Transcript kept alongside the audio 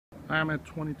I am at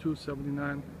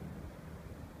 2279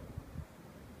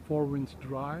 Four Winds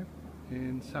Drive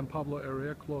in San Pablo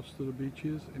area, close to the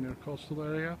beaches in our coastal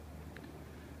area.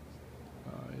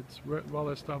 It's well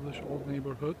established old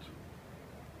neighborhood,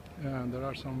 and there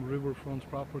are some riverfront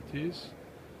properties.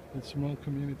 It's a small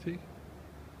community.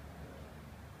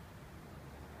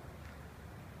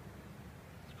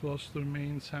 It's close to the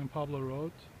main San Pablo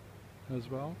road as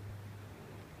well.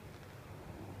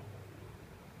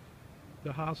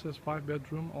 The house has 5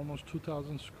 bedrooms, almost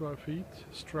 2,000 square feet,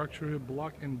 structurally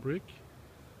block and brick,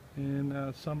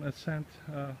 and some ascent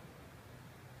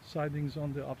sidings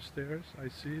on the upstairs. I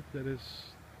see it.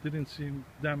 Didn't seem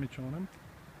damage on them.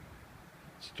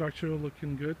 Structure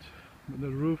looking good. The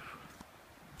roof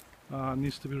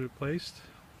needs to be replaced.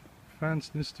 Fence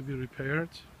needs to be repaired,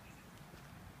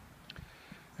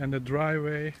 and the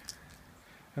driveway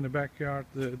and the backyard,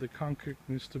 the concrete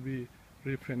needs to be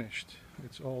refinished.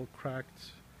 It's all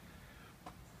cracked.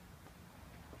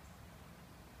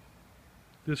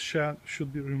 This shed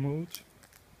should be removed.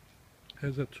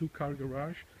 Has a 2-car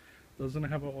garage. Doesn't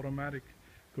have an automatic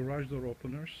garage door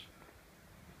openers.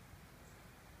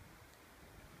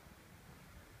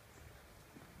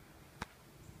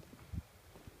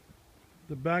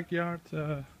 The backyard,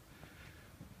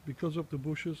 because of the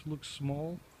bushes, looks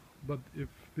small, but if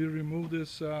we remove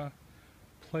this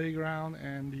playground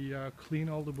and clean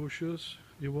all the bushes,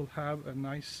 you will have a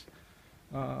nice,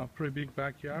 pretty big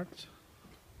backyard.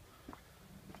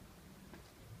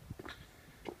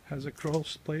 Has a crawl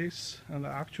space, and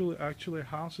actually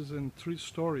house is in 3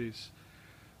 stories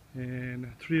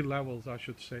and 3 levels, I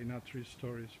should say, not 3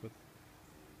 stories, but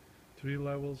 3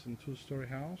 levels and 2-story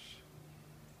house.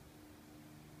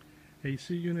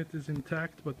 AC unit is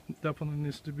intact, but definitely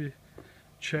needs to be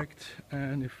checked,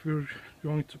 and if we're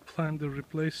going to plan to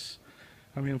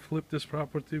flip this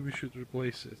property, we should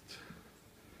replace it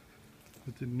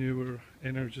with the newer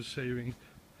energy saving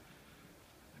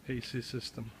AC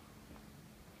system.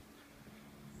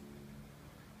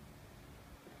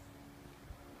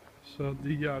 So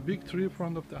the big tree in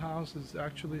front of the house is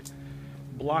actually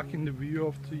blocking the view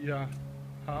of the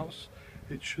house.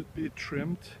 It should be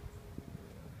trimmed.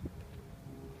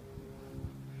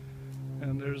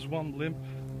 And there's one limb,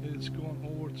 it's going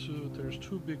over to, there's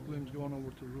 2 big limbs going over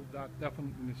to the roof. That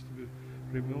definitely needs to be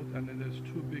removed, and then there's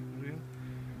 2 big limbs.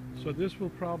 So this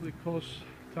will probably cost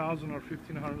 $1,000 or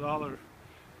 $1,500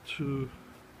 to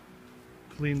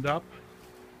cleaned up.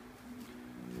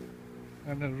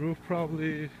 And the roof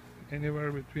probably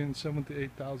anywhere between $7,000 to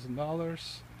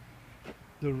 $8,000.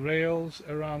 The rails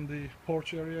around the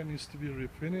porch area needs to be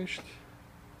refinished.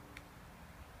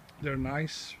 They're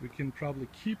nice. We can probably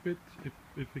keep it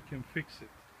if we can fix it.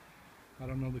 I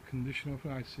don't know the condition of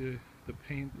it. I see the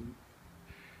paint.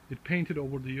 It painted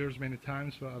over the years many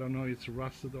times, so I don't know if it's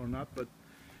rusted or not, but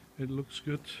it looks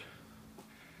good.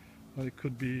 But it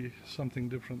could be something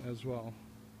different as well.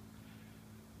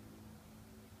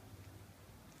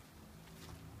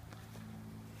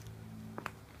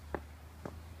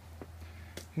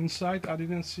 Inside, I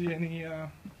didn't see any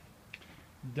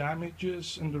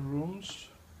damages in the rooms.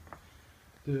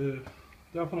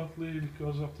 Definitely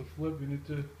because of the flip, we need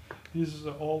to. This is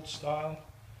an old style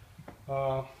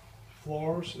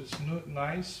floors. It's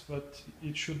nice, but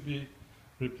it should be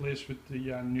replaced with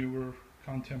the newer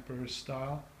contemporary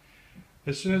style.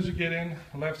 As soon as you get in,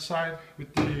 left side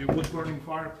with the wood burning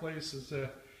fireplace is a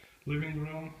living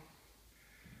room,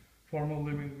 formal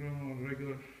living room or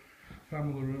regular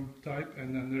family room type,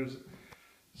 and then there's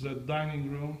the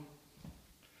dining room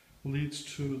leads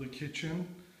to the kitchen.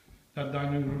 That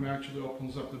dining room actually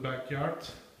opens up the backyard,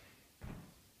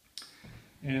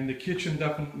 and the kitchen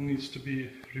definitely needs to be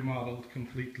remodeled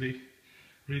completely,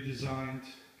 redesigned.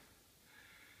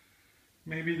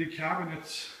 Maybe the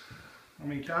cabinets,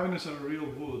 cabinets are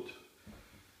real wood.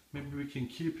 Maybe we can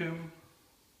keep him.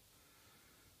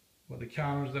 But the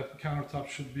countertop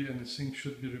should be, and the sink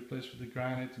should be replaced with the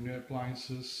granite, new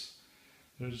appliances.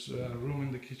 There's room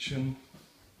in the kitchen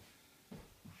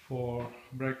for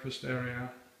breakfast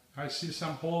area. I see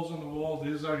some holes in the wall.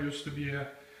 These used to be a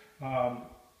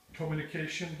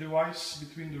communication device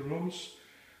between the rooms.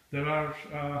 There are,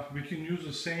 we can use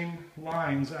the same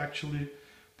lines, actually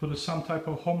put some type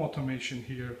of home automation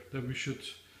here that we should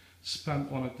spend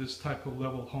on this type of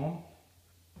level home.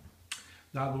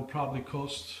 That will probably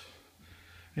cost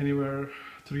anywhere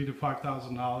 $3,000 to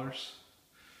 $5,000,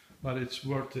 but it's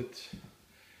worth it.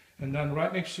 And then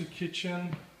right next to the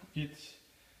kitchen, it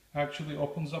actually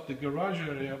opens up the garage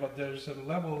area, but there's a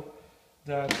level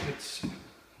that it's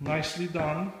nicely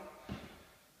done.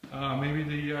 Maybe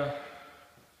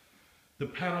the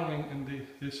paneling in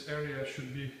this area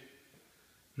should be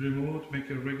removed, make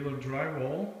a regular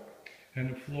drywall, and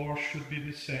the floor should be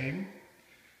the same.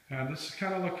 And this is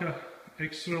kind of like a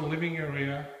extra living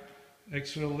area,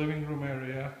 extra living room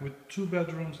area with 2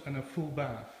 bedrooms and a full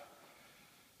bath.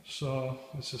 So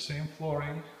it's the same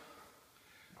flooring,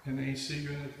 an AC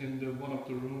unit in the one of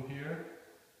the room here.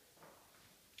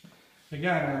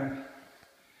 Again,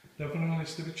 definitely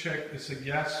needs to be checked. It's a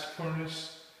gas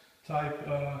furnace type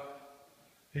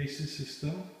AC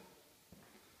system.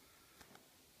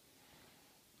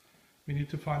 We need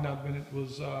to find out when it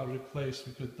was replaced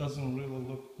because it doesn't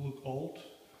really look old.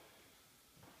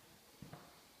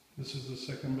 This is the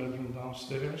second bedroom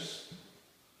downstairs.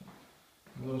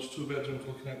 And those 2 bedrooms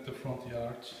looking at the front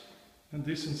yard. And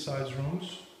decent sized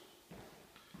rooms.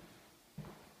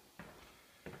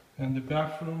 And the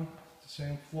bathroom, the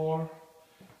same floor.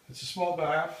 It's a small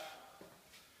bath,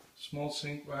 small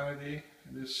sink, vanity.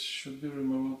 This should be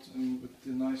removed and with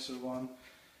the nicer one.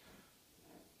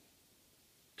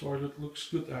 Toilet looks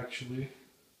good actually.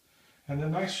 And a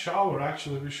nice shower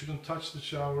actually. We shouldn't touch the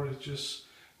shower. It's just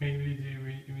maybe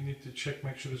we need to check,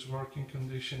 make sure it's working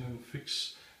condition and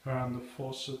fix around the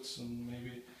faucets and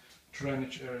maybe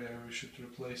drainage area. We should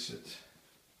replace it.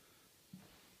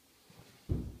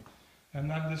 And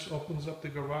then this opens up the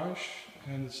garage,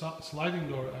 and the sliding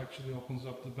door actually opens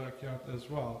up the backyard as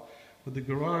well. But the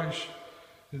garage,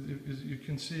 you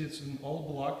can see it's an all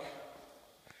block,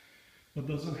 but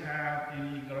doesn't have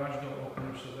any garage door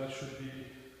opener, so that should be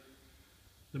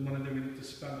the money that we need to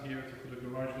spend here to put a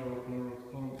garage door opener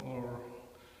or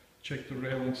check the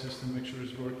railing system, make sure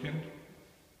it's working.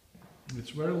 It's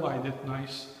very lighted,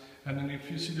 nice. And then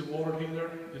if you see the water heater,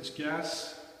 it's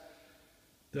gas.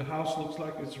 The house looks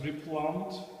like it's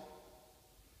replumbed,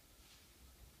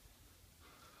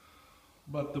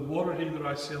 but the water heater,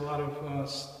 I see a lot of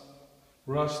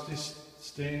rusty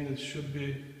stain that should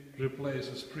be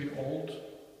replaced. It's pretty old.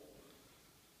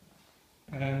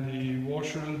 And the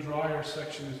washer and dryer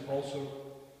section is also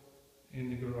in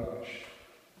the garage.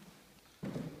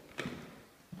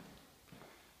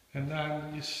 And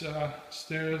then these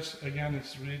stairs, again, it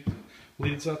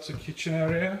leads up to the kitchen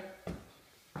area.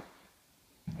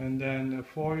 And then the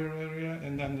foyer area,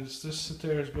 and then this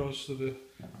stairs goes to the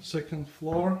second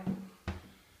floor,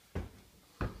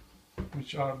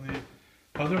 which are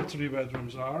the other 3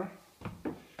 bedrooms are.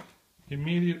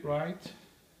 Immediate right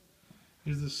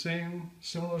is the same,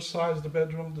 similar size the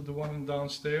bedroom to the one in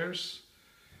downstairs.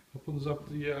 Opens up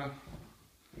the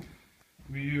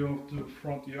view of the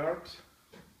front yard.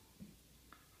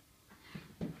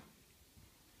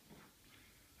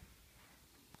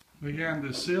 Again,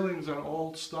 the ceilings are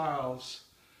old styles.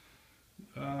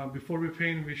 Before we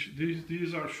paint,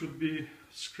 these should be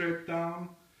scraped down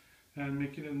and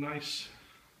making a nice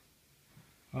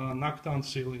knockdown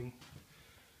ceiling.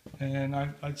 And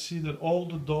I'd see that all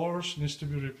the doors needs to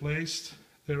be replaced.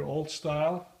 They're old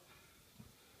style.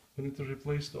 We need to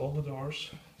replace all the doors.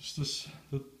 This is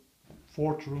the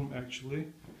 4th room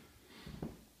actually.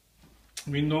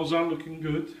 Windows are looking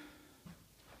good.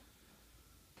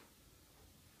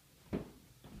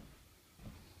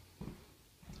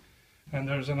 And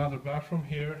there's another bathroom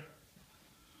here.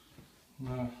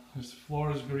 This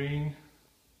floor is green.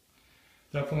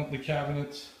 Definitely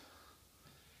cabinet.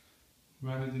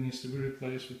 Vanity needs to be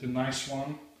replaced with a nice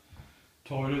one.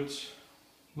 Toilet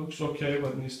looks okay,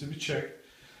 but needs to be checked.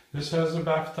 This has a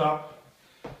bathtub.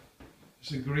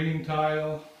 It's a green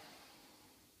tile.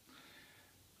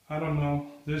 I don't know.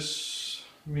 This,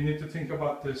 we need to think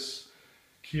about this.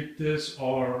 Keep this,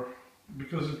 or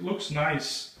because it looks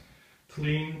nice,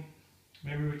 clean.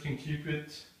 Maybe we can keep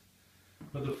it,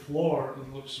 but the floor,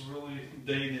 it looks really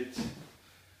dated.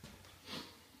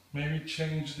 Maybe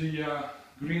change the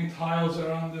green tiles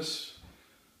around this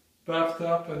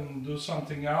bathtub and do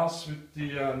something else with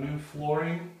the new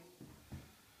flooring.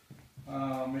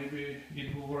 Maybe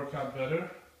it will work out better,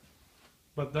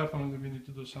 but definitely we need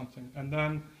to do something. And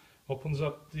then opens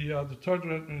up the 3rd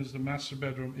bedroom is the master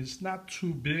bedroom. It's not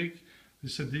too big,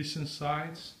 it's a decent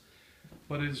size,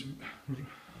 but it's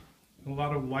a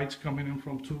lot of lights coming in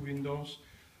from 2 windows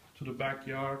to the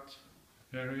backyard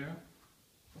area.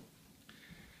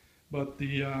 But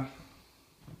the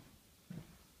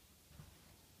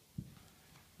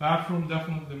bathroom,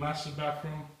 definitely the master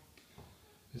bathroom,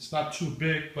 it's not too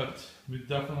big, but we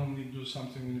definitely need to do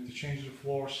something. We need to change the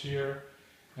floors here,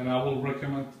 and I will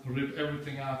recommend rip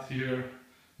everything out here,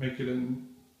 make it a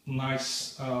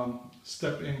nice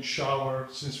step-in shower,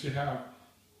 since we have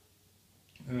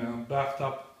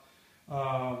bathtub,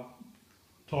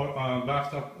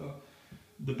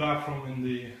 the bathroom in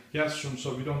the guest room,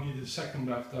 so we don't need the second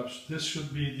bathtub. So this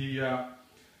should be the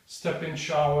step-in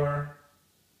shower,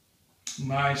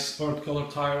 Nice earth color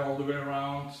tile all the way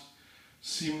around,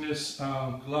 seamless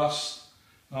glass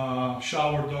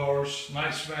shower doors,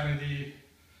 nice vanity.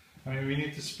 I mean, we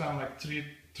need to spend like $3,000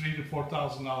 to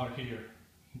 $4,000 here,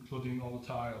 including all the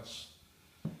tiles,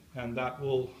 and that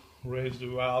will raise the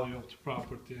value of the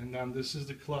property. And then this is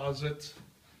the closet.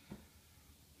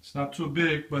 It's not too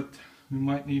big, but we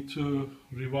might need to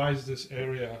revise this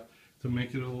area to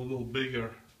make it a little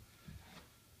bigger.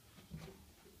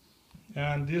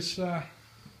 And this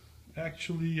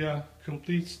actually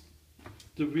completes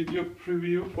the video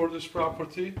preview for this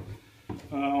property.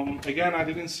 Again, I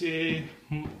didn't see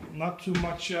not too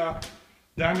much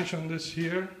damage on this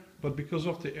here, but because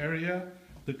of the area,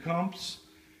 the comps,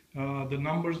 the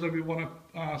numbers that we want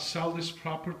to sell this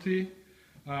property,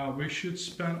 we should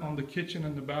spend on the kitchen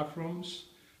and the bathrooms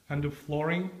and the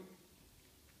flooring.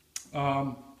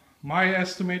 My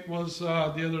estimate was the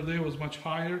other day was much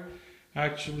higher,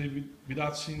 actually,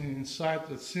 without seeing the inside.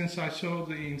 But since I saw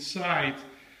the inside,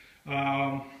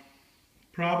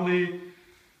 probably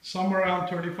somewhere around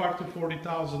 $35,000 to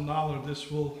 $40,000.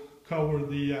 This will cover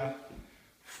the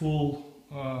full,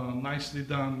 nicely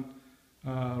done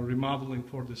remodeling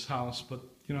for this house. But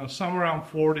you know, somewhere around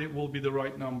 40 will be the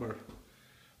right number.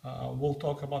 We'll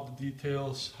talk about the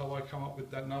details, how I come up with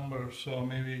that number. So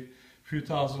maybe a few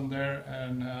thousand there,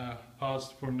 and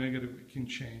positive or negative we can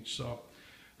change. So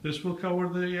this will cover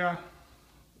the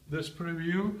this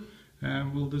preview,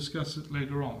 and we'll discuss it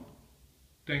later on.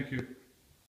 Thank you.